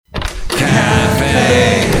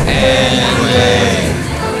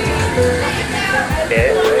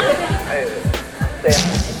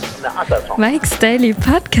Not that song. Mike's Daily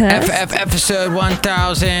Podcast. Episode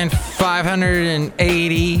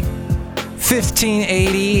 1580.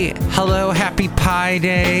 1580. Hello, happy Pi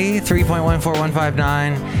Day.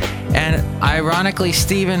 3.14159. And ironically,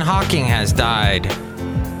 Stephen Hawking has died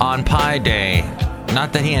on Pi Day.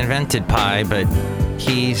 Not that he invented pi, but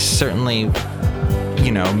he certainly,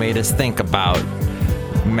 made us think about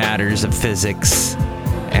matters of physics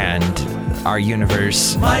and our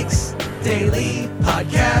universe. Mike's Daily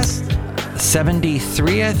Podcast.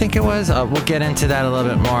 73, I think it was. We'll get into that a little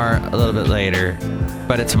bit more a little bit later.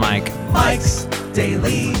 But it's Mike. Mike's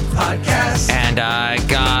Daily Podcast. And I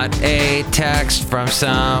got a text from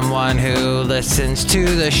someone who listens to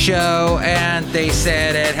the show, and they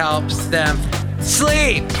said it helps them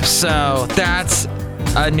sleep. So that's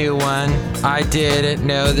a new one. I didn't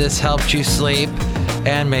know this helped you sleep.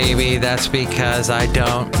 And maybe that's because I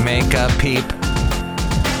don't make a peep.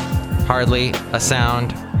 Hardly a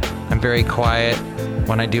sound. I'm very quiet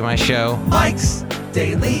when I do my show. Mike's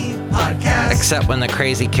Daily Podcast. Except when the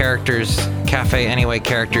crazy characters, Cafe Anyway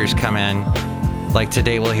characters come in. Like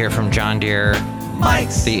today we'll hear from John Deere,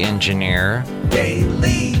 Mike's the engineer,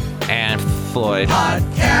 Daily and Floyd,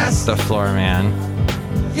 Podcast. the floor man.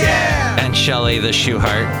 Yeah! And Shelly, the shoe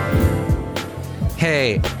heart.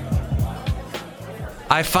 Hey,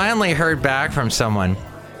 I finally heard back from someone.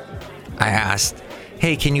 I asked,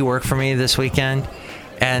 hey, can you work for me this weekend?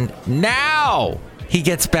 And now he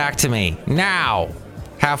gets back to me. Now,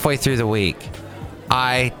 halfway through the week.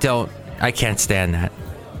 I can't stand that.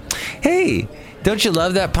 Hey, don't you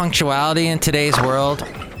love that punctuality in today's world?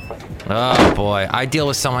 Oh boy, I deal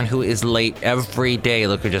with someone who is late every day.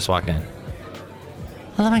 Look who just walked in.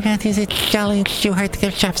 Oh my God, is it Shelly Schuhart, the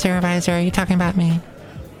gift shop supervisor? Are you talking about me?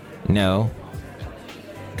 No.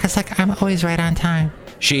 Cause I'm always right on time.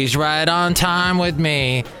 She's right on time with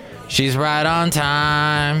me. She's right on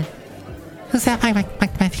time. Who's that,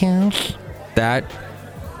 Mike Matthews? That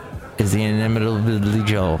is the inimitable Billy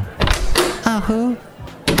Joel. Oh, who?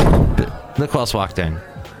 Look who else walked in.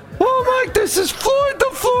 Oh, Mike, this is Floyd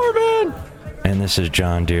the floor man. And this is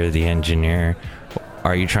John Deere, the engineer.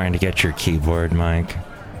 Are you trying to get your keyboard, Mike?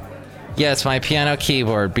 Yes, my piano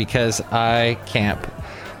keyboard, because I can't.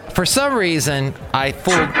 For some reason, I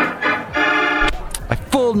fooled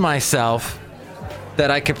myself that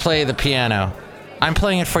I could play the piano. I'm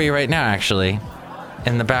playing it for you right now, actually,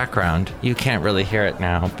 in the background. You can't really hear it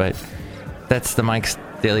now, but that's the Mike's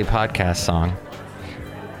Daily Podcast song.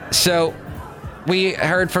 So, we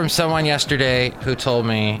heard from someone yesterday who told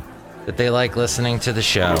me that they like listening to the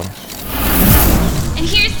show. And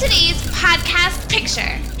here's today's podcast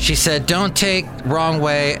picture. She said, don't take wrong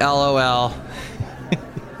way, LOL.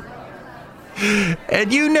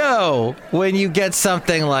 And when you get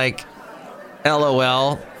something like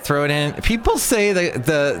LOL thrown in, people say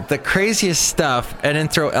the craziest stuff and then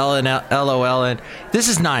throw L and LOL in. This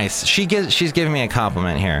is nice. She's giving me a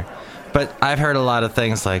compliment here. But I've heard a lot of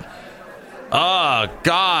things like, oh,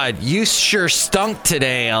 God, you sure stunk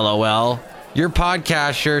today, LOL. Your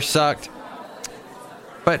podcast sure sucked.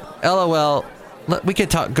 But LOL, we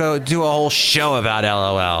could go do a whole show about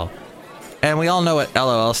LOL. And we all know what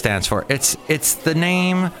LOL stands for. It's the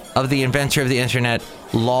name of the inventor of the internet,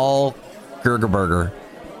 Lol Gergerberger.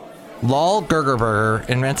 Lol Gergerberger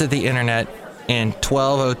invented the internet in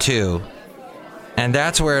 1202. And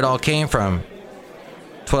that's where it all came from.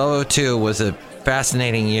 1202 was a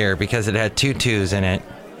fascinating year because it had two twos in it.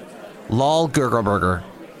 Lol Gergerberger.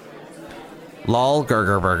 Lol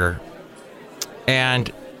Gergerberger.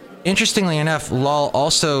 And interestingly enough, LOL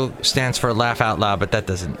also stands for laugh out loud, but that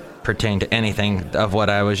doesn't pertain to anything of what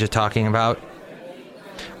I was just talking about.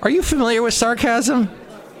 Are you familiar with sarcasm?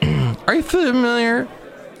 Are you familiar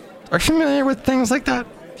with things like that?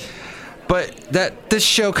 But this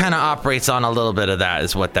show kind of operates on a little bit of that,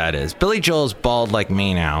 is what that is. Billy Joel's bald like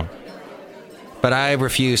me now, but I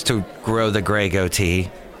refuse to grow the gray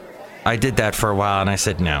goatee. I did that for a while and I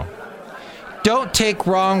said no. Don't take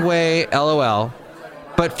wrong way, LOL.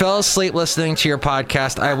 But fell asleep listening to your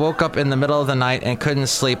podcast. I woke up in the middle of the night and couldn't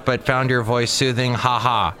sleep, but found your voice soothing. Ha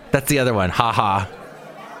ha. That's the other one. Ha ha.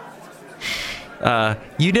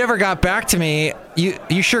 You never got back to me.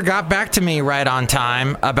 You sure got back to me right on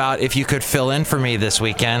time about if you could fill in for me this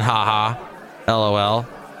weekend. Ha ha. LOL.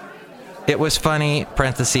 It was funny.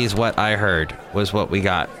 Parentheses. What I heard was what we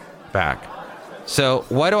got back. So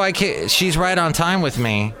why do I? She's right on time with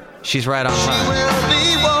me. She's right on time. She will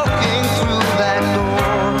be walking through that door.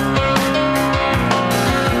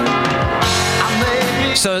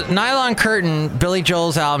 So Nylon Curtain, Billy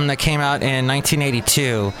Joel's album that came out in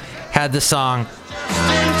 1982, had the song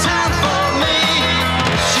Spend time for me.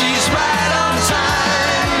 She's right on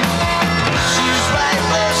time.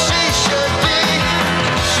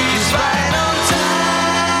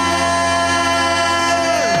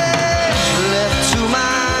 to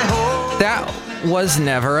my home. That was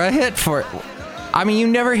never a hit for... I mean, you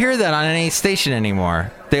never hear that on any station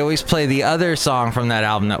anymore. They always play the other song from that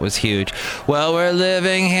album that was huge. Well, we're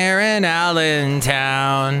living here in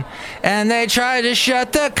Allentown, and they tried to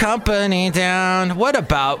shut the company down. What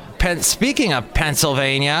about... Speaking of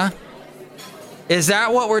Pennsylvania, is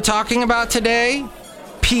that what we're talking about today?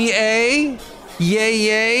 PA?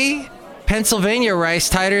 Yay. Pennsylvania rice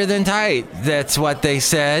tighter than tight. That's what they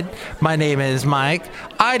said. My name is Mike.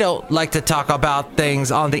 I don't like to talk about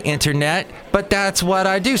things on the internet, but that's what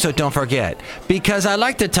I do, so don't forget. Because I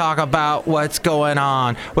like to talk about what's going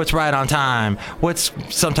on, what's right on time, what's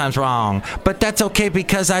sometimes wrong. But that's okay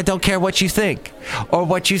because I don't care what you think or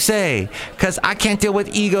what you say. Because I can't deal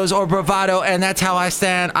with egos or bravado, and that's how I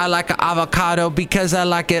stand. I like an avocado because I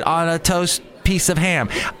like it on a toast piece of ham.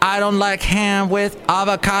 I don't like ham with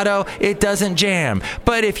avocado. It doesn't jam.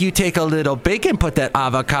 But if you take a little bacon, put that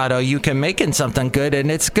avocado, you can make it something good,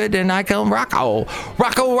 and it's good, and I can rocko.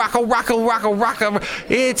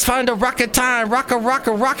 It's fun to rocket time.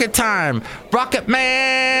 Rocket time. Rocket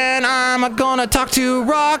Man. I'm gonna talk to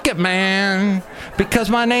Rocket Man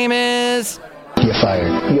because my name is... You're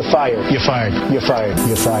fired. You're fired. You're fired. You're fired.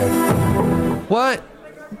 You're fired. What?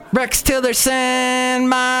 Rex Tillerson,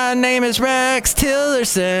 my name is Rex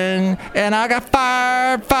Tillerson, and I got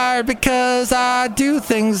fired because I do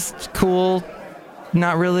things cool.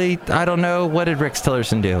 Not really, I don't know. What did Rex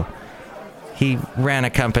Tillerson do? He ran a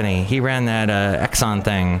company. He ran that Exxon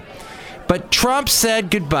thing. But Trump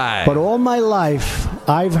said goodbye. But all my life,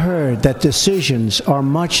 I've heard that decisions are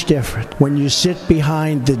much different when you sit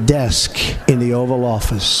behind the desk in the Oval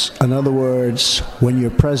Office. In other words, when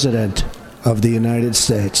you're president of the United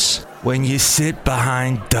States. When you sit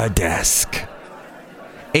behind the desk.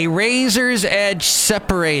 A razor's edge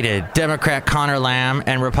separated Democrat Connor Lamb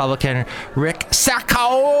and Republican Rick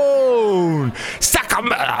Saccone.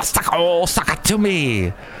 Suck it to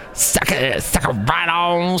me. Suck it right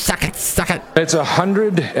on. Suck it. It's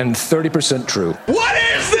 130% true. What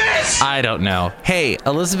is this? I don't know. Hey,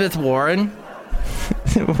 Elizabeth Warren.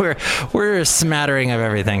 we're a smattering of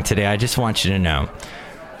everything today. I just want you to know.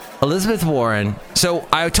 Elizabeth Warren. So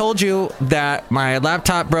I told you that my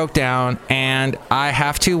laptop broke down and I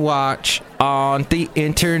have to watch on the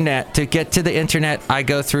internet. To get to the internet, I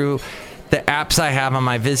go through the apps I have on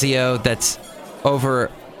my Vizio that's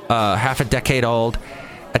over half a decade old.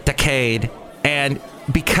 And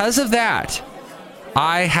because of that,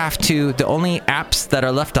 I have to... The only apps that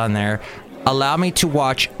are left on there allow me to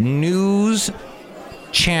watch news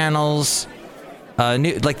channels...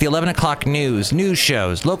 like the 11 o'clock news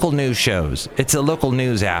shows, local news shows. It's a local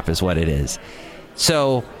news app is what it is.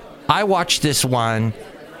 So I watched this one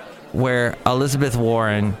where Elizabeth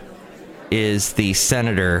Warren is the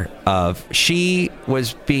senator of... She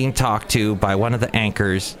was being talked to by one of the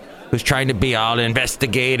anchors who's trying to be all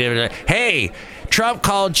investigative. Hey, Trump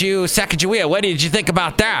called you Sacagawea. What did you think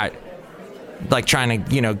about that? Like trying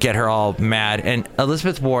to, get her all mad. And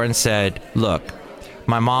Elizabeth Warren said, look,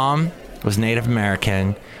 my mom was Native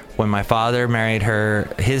American. When my father married her,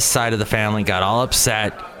 his side of the family got all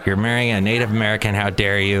upset. You're marrying a Native American, how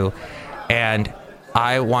dare you? And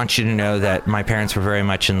I want you to know that my parents were very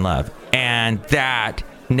much in love. And that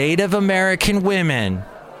Native American women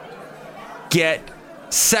get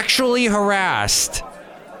sexually harassed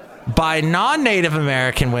by non-Native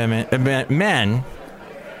American men.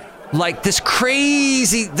 Like this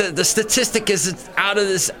crazy, the statistic is out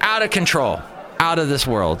of control. Out of this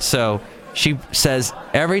world. So she says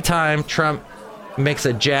every time Trump makes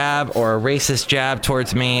a jab or a racist jab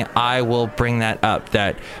towards me, I will bring that up,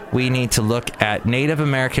 that we need to look at Native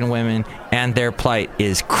American women and their plight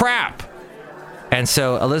is crap. And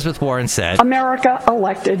so Elizabeth Warren said, America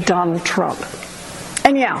elected Donald Trump.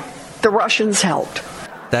 And yeah, the Russians helped.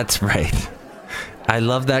 That's right. I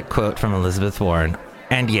love that quote from Elizabeth Warren.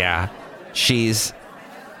 And yeah, she's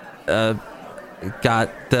got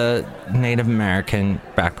the Native American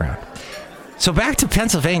background. So back to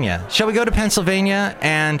Pennsylvania. Shall we go to Pennsylvania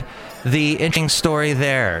and the interesting story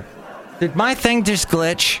there? Did my thing just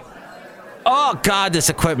glitch? Oh God, this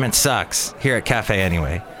equipment sucks. Here at Cafe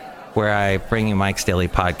Anyway, where I bring you Mike's Daily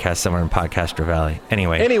Podcast somewhere in Podcaster Valley.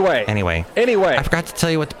 Anyway. I forgot to tell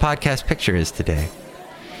you what the podcast picture is today.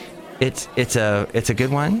 It's a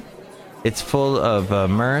good one. It's full of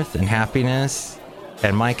mirth and happiness.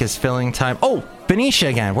 And Mike is filling time. Oh, Benicia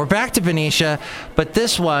again. We're back to Benicia, but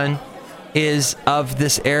this one is of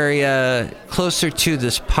this area closer to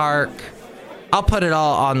this park. I'll put it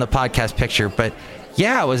all on the podcast picture, but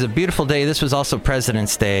yeah, it was a beautiful day. This was also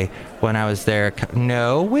President's Day when I was there.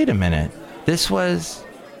 No, wait a minute. This was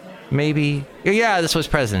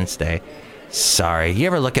President's Day. Sorry. You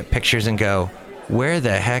ever look at pictures and go, where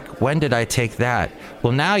the heck, when did I take that?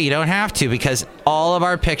 Well, now you don't have to because all of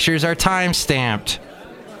our pictures are time-stamped.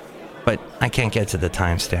 But I can't get to the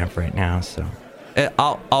timestamp right now, so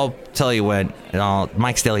I'll tell you when.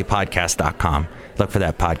 Mike'sDailyPodcast.com. Look for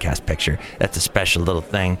that podcast picture. That's a special little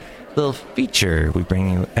thing, little feature we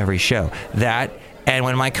bring you every show. That, and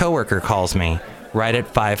when my coworker calls me right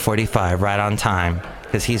at 5:45, right on time,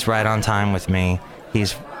 because he's right on time with me.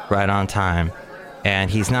 He's right on time,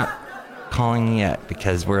 and he's not calling yet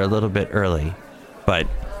because we're a little bit early, but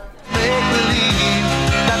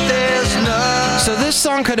so this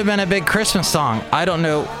song could have been a big Christmas song. I don't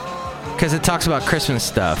know, because it talks about Christmas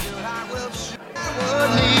stuff.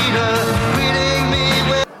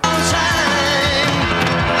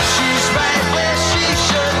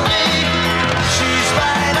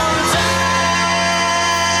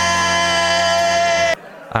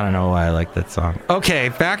 I don't know why I like that song. Okay,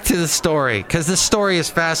 back to the story, because the story is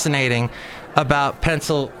fascinating about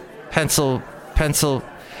pencil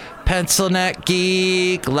neck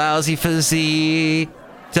geek, lousy physique.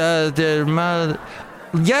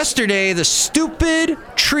 Yesterday, the stupid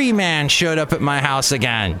tree man showed up at my house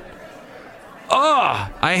again. Oh,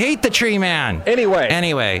 I hate the tree man.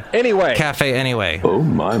 Anyway. Cafe anyway. Oh,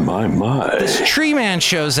 my. This tree man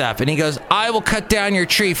shows up and he goes, I will cut down your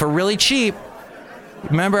tree for really cheap.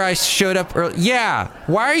 Remember I showed up early? Yeah.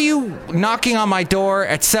 Why are you knocking on my door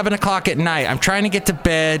at 7 o'clock at night? I'm trying to get to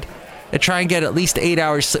bed and try and get at least 8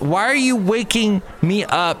 hours sleep. Why are you waking me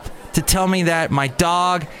up to tell me that my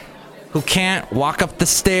dog, who can't walk up the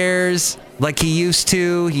stairs like he used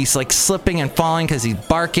to, he's like slipping and falling because he's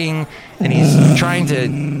barking, and he's trying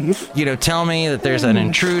to, tell me that there's an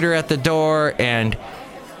intruder at the door, and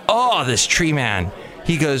this tree man.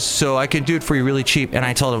 He goes, so I can do it for you really cheap. And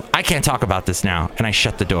I told him, I can't talk about this now. And I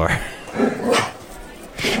shut the door. I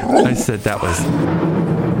said that was...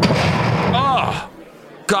 Oh,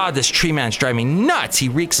 God, this tree man's driving me nuts. He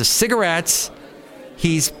reeks of cigarettes.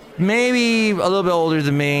 He's maybe a little bit older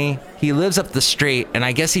than me. He lives up the street. And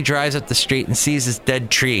I guess he drives up the street and sees this dead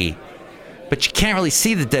tree. But you can't really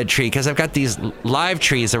see the dead tree because I've got these live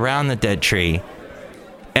trees around the dead tree.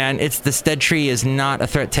 And this dead tree is not a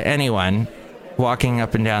threat to anyone walking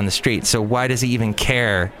up and down the street, so why does he even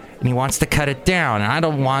care? And he wants to cut it down, and I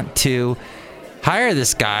don't want to hire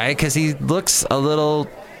this guy because he looks a little,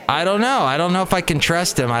 I don't know if I can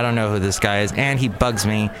trust him. I don't know who this guy is, and he bugs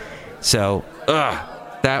me, so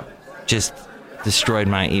that just destroyed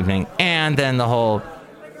my evening. And then the whole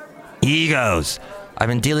egos. I've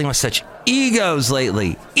been dealing with such egos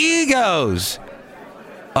lately. Egos.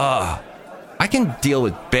 I can deal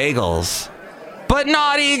with bagels, but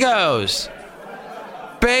not egos.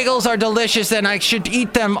 Bagels are delicious and I should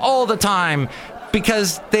eat them all the time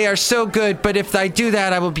because they are so good. But if I do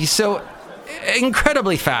that, I will be so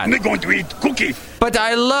incredibly fat. I'm going to eat cookie. But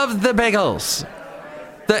I love the bagels.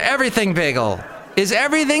 The everything bagel is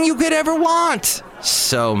everything you could ever want.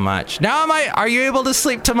 So much. Now are you able to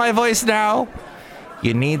sleep to my voice now?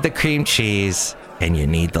 You need the cream cheese and you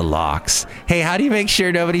need the locks. Hey, how do you make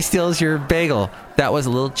sure nobody steals your bagel? That was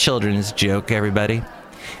a little children's joke, everybody.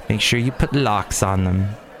 Make sure you put locks on them.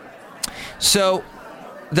 So,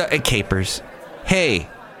 the capers. Hey,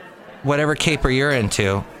 whatever caper you're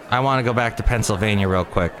into, I want to go back to Pennsylvania real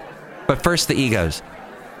quick. But first, the egos.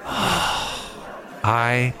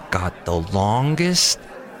 I got the longest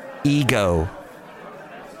ego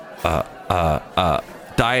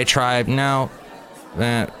diatribe. No,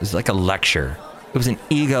 it was like a lecture. It was an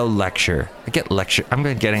ego lecture. I'm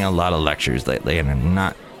getting a lot of lectures lately, and I'm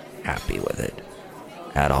not happy with it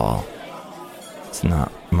at all. It's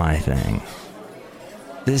not my thing.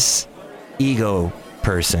 This ego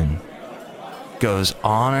person goes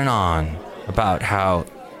on and on about how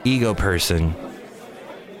ego person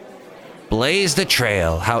blazed a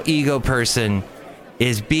trail, how ego person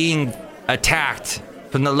is being attacked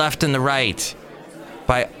from the left and the right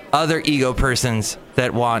by other ego persons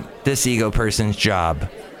that want this ego person's job.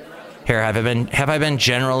 Here, have I been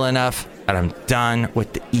general enough? And I'm done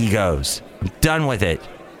with the egos. I'm done with it.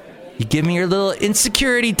 You give me your little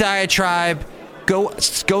insecurity diatribe. Go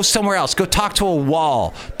somewhere else. Go talk to a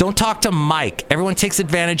wall. Don't talk to Mike. Everyone takes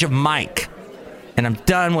advantage of Mike. And I'm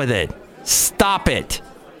done with it. Stop it.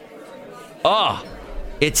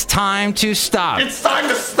 It's time to stop. It's time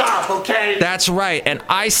to stop, okay? That's right. And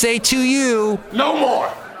I say to you, no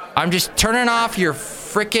more. I'm just turning off your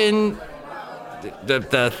frickin'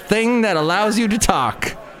 the thing that allows you to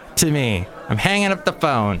talk to me. I'm hanging up the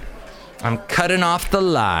phone. I'm cutting off the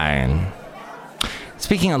line.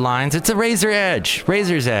 Speaking of lines, it's a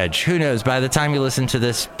razor's edge. Who knows? By the time you listen to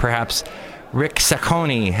this, perhaps Rick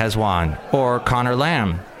Saccone has won, or Connor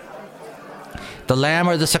Lamb. The Lamb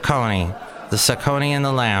or the Saccone? The Saccone and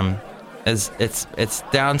the Lamb. It's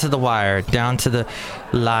down to the wire, down to the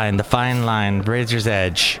line, the fine line, razor's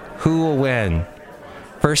edge. Who will win?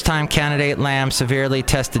 First-time candidate Lamb severely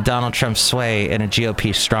tested Donald Trump's sway in a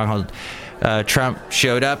GOP stronghold. Trump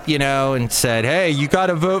showed up, and said, hey, you got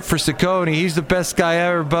to vote for Saccone. He's the best guy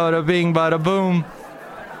ever, bada bing, bada boom.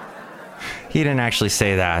 He didn't actually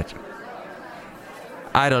say that.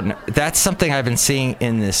 I don't know. That's something I've been seeing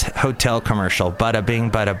in this hotel commercial. Bada bing,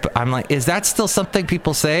 bada. I'm like, is that still something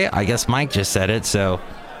people say? I guess Mike just said it. So,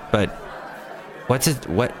 but what's it?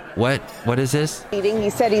 What is this? He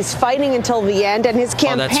said he's fighting until the end, and his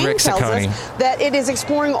campaign tells us that it is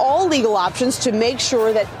exploring all legal options to make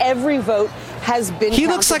sure that every vote has been. He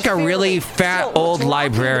looks like a really fat old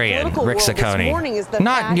librarian, Rick Saccone.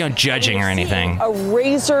 Not judging or anything. A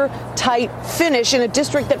razor-tight finish in a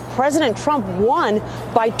district that President Trump won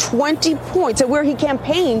by 20 points, and where he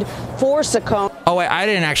campaigned for Saccone. Oh wait, I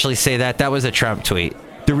didn't actually say that. That was a Trump tweet.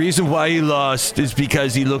 The reason why he lost is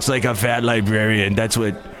because he looks like a fat librarian. That's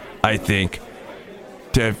what I think.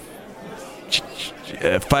 To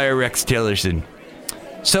fire Rex Tillerson.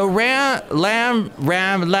 So Lamb,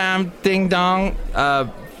 ding dong.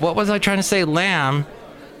 What was I trying to say? Lamb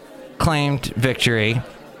claimed victory,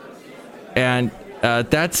 and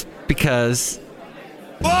that's because.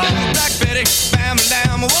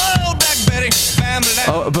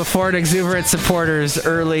 Before an exuberant supporters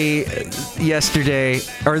early yesterday,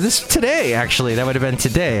 or today actually, that would have been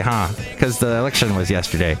today, huh? Because the election was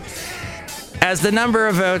yesterday. As the number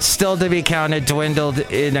of votes still to be counted dwindled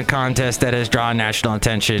in a contest that has drawn national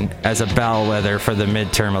attention as a bellwether for the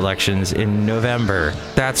midterm elections in November.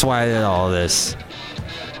 That's why all this.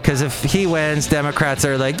 Because if he wins, Democrats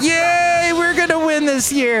are like, yay, we're going to win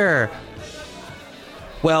this year.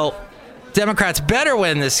 Well, Democrats better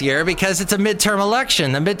win this year because it's a midterm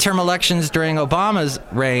election. The midterm elections during Obama's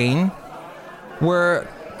reign were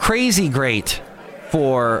crazy great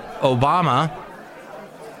for Obama.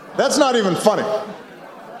 That's not even funny. Oh,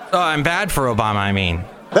 I'm bad for Obama, I mean.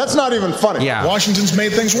 That's not even funny. Yeah. Washington's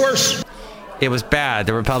made things worse. It was bad.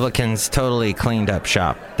 The Republicans totally cleaned up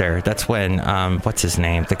shop there. That's when, what's his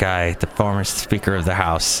name? The guy, the former Speaker of the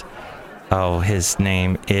House. Oh, his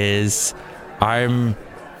name is...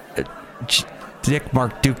 Dick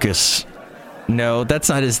Mardukas. No, that's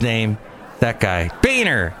not his name. That guy.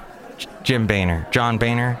 Boehner. Jim Boehner. John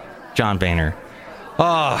Boehner. John Boehner.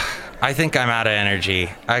 Oh, I think I'm out of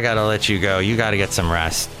energy. I gotta let you go. You gotta get some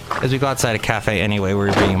rest. As we go outside a cafe anyway, we're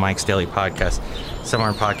reading Mike's Daily Podcast,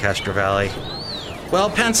 somewhere in Podcaster Valley.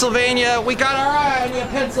 Well, Pennsylvania, we got our eye on you,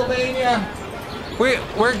 Pennsylvania.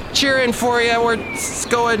 We're cheering for you. We're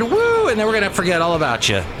going woo, and then we're gonna forget all about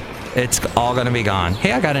you. It's all gonna be gone.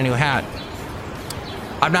 Hey, I got a new hat.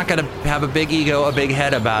 I'm not gonna have a big ego, a big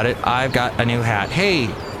head about it. I've got a new hat. Hey,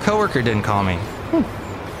 coworker didn't call me.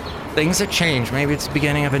 Things have changed. Maybe it's the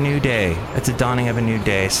beginning of a new day. It's a dawning of a new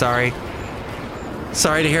day. Sorry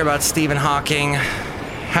to hear about Stephen Hawking.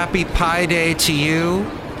 Happy Pi Day to you.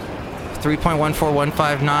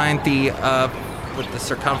 3.14159. With the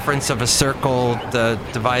circumference of a circle,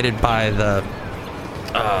 divided by the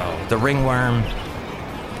ringworm,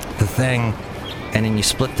 the thing, and then you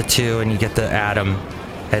split the two and you get the atom,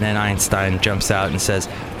 and then Einstein jumps out and says,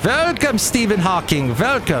 "Welcome, Stephen Hawking.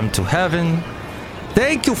 Welcome to heaven.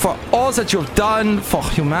 Thank you for all that you've done for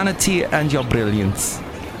humanity and your brilliance."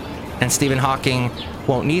 And Stephen Hawking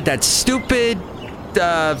won't need that stupid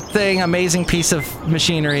amazing piece of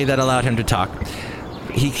machinery that allowed him to talk.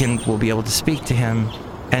 We'll be able to speak to him,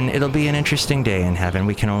 and it'll be an interesting day in heaven.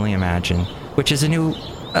 We Can Only Imagine, which is a new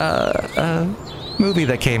movie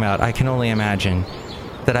that came out. I Can Only Imagine,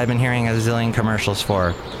 that I've been hearing a zillion commercials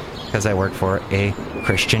for, because I work for a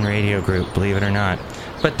Christian radio group, believe it or not.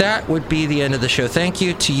 But that would be the end of the show. Thank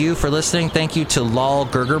you to you for listening. Thank you to Lol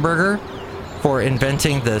Gergerberger for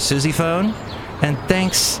inventing the Susie phone. And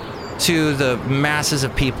thanks to the masses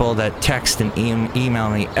of people that text and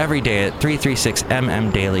email me every day at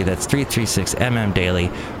 336MM Daily. That's 336MM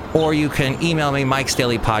Daily. Or you can email me,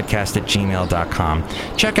 mikesdailypodcast@gmail.com.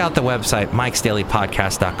 Check out the website,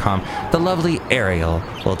 mikesdailypodcast.com. The lovely Ariel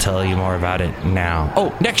will tell you more about it now.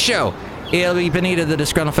 Oh, next show. It'll be Benita, the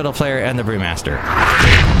Disgruntled Fiddle Player, and the Brewmaster.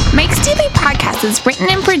 Mike's Daily Podcast is written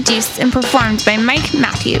and produced and performed by Mike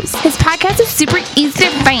Matthews. His podcast is super easy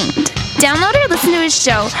to find. Download or listen to his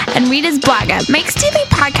show and read his blog at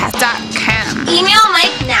mikesdailypodcast.com. Email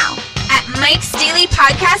Mike now at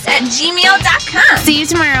mikesdailypodcast@gmail.com. See you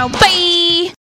tomorrow. Bye!